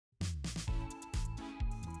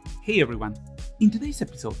Hey everyone! In today's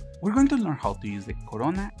episode, we're going to learn how to use the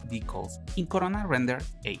Corona Decals in Corona Render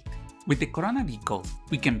 8. With the Corona Decals,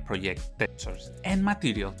 we can project textures and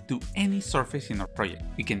material to any surface in our project.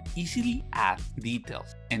 We can easily add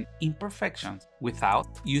details and imperfections without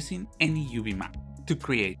using any UV map. To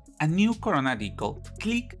create a new Corona Decal,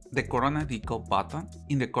 click the Corona Decal button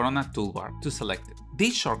in the Corona toolbar to select it.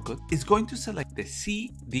 This shortcut is going to select the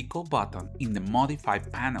Cdecal button in the Modify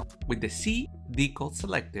panel. With the Cdecal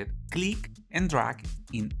selected, click and drag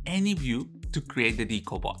in any view to create the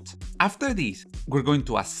decal bot. After this, we're going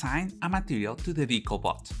to assign a material to the decal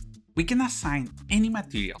bot. We can assign any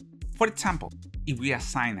material. For example, if we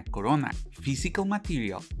assign a Corona physical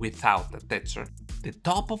material without a texture, the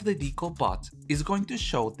top of the decal bot is going to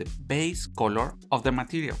show the base color of the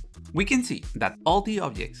material. We can see that all the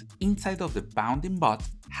objects inside of the bounding bot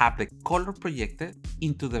have the color projected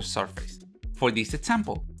into their surface. For this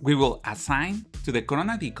example, we will assign to the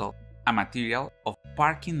Corona Decal a material of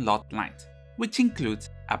parking lot lines, which includes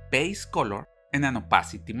a base color and an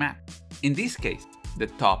opacity map. In this case, the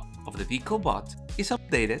top of the decal bot is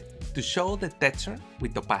updated to show the texture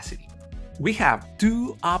with opacity. We have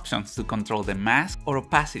two options to control the mask or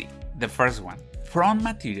opacity. The first one, from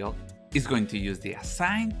material, is going to use the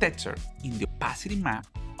assigned texture in the opacity map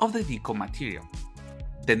of the decal material.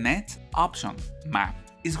 The next option, map,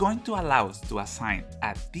 is going to allow us to assign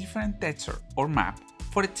a different texture or map.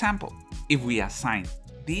 For example, if we assign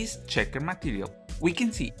this checker material, we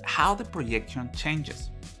can see how the projection changes.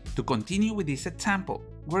 To continue with this example,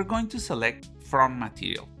 we're going to select from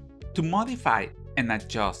material. To modify and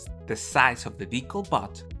adjust the size of the decal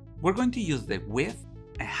bot, we're going to use the width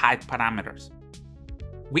and height parameters.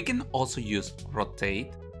 We can also use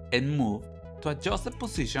rotate and move to adjust the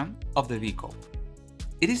position of the decal.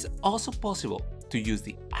 It is also possible to use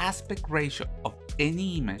the aspect ratio of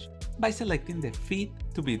any image by selecting the Fit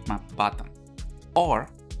to Bitmap button. Or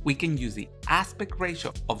we can use the aspect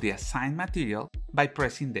ratio of the assigned material by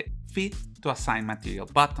pressing the Fit to Assign Material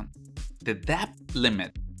button. The depth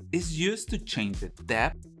limit is used to change the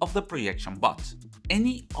depth of the projection bots.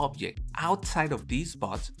 Any object outside of these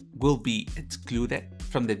bots will be excluded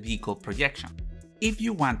from the decal projection. If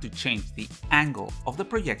you want to change the angle of the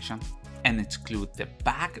projection and exclude the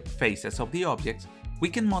back faces of the objects, we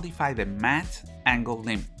can modify the match angle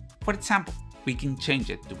limit. For example, we can change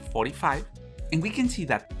it to 45, and we can see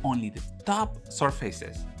that only the top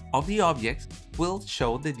surfaces of the objects will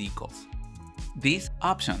show the decals. This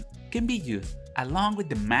option can be used along with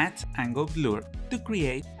the match angle blur to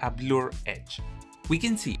create a blur edge. We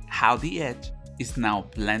can see how the edge is now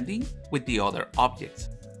blending with the other objects.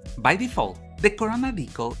 By default, the Corona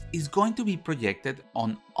Decal is going to be projected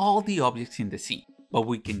on all the objects in the scene, but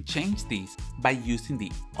we can change this by using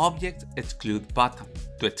the Object Exclude button.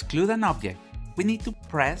 To exclude an object, we need to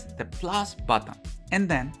press the plus button and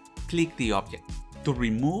then click the object. To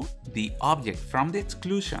remove the object from the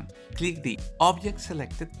exclusion, click the Object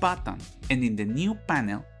Selected button, and in the new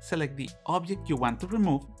panel, select the object you want to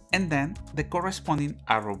remove and then the corresponding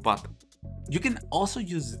arrow button. You can also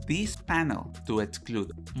use this panel to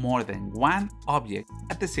exclude more than one object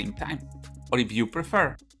at the same time. Or if you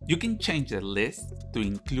prefer, you can change the list to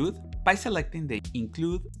include by selecting the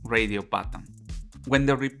Include Radio button. When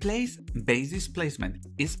the Replace Base Displacement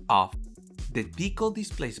is off, the decal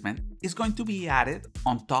displacement is going to be added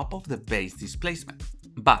on top of the base displacement.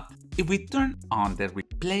 But if we turn on the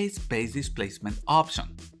Replace Base Displacement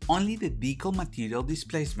option, only the decal material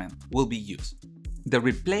displacement will be used. The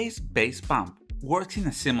Replace Base Bump works in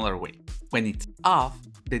a similar way. When it's off,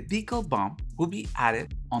 the decal bump will be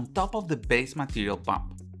added on top of the base material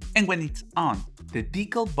bump. And when it's on, the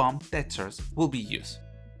decal bump textures will be used.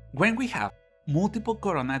 When we have multiple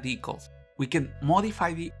Corona decals, we can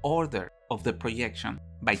modify the order of the projection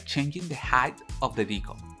by changing the height of the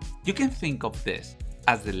decal. You can think of this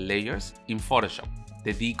as the layers in Photoshop.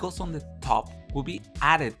 The decals on the top will be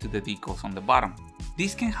added to the decals on the bottom.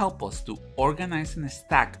 This can help us to organize and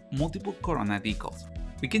stack multiple Corona decals.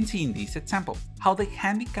 We can see in this example how the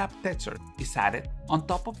handicap texture is added on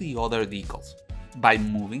top of the other decals by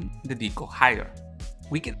moving the decal higher.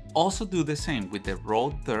 We can also do the same with the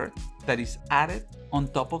road dirt that is added on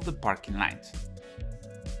top of the parking lines.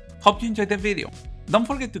 Hope you enjoyed the video. Don't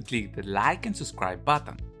forget to click the like and subscribe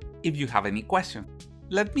button. If you have any questions,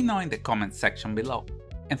 let me know in the comment section below.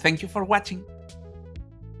 And thank you for watching.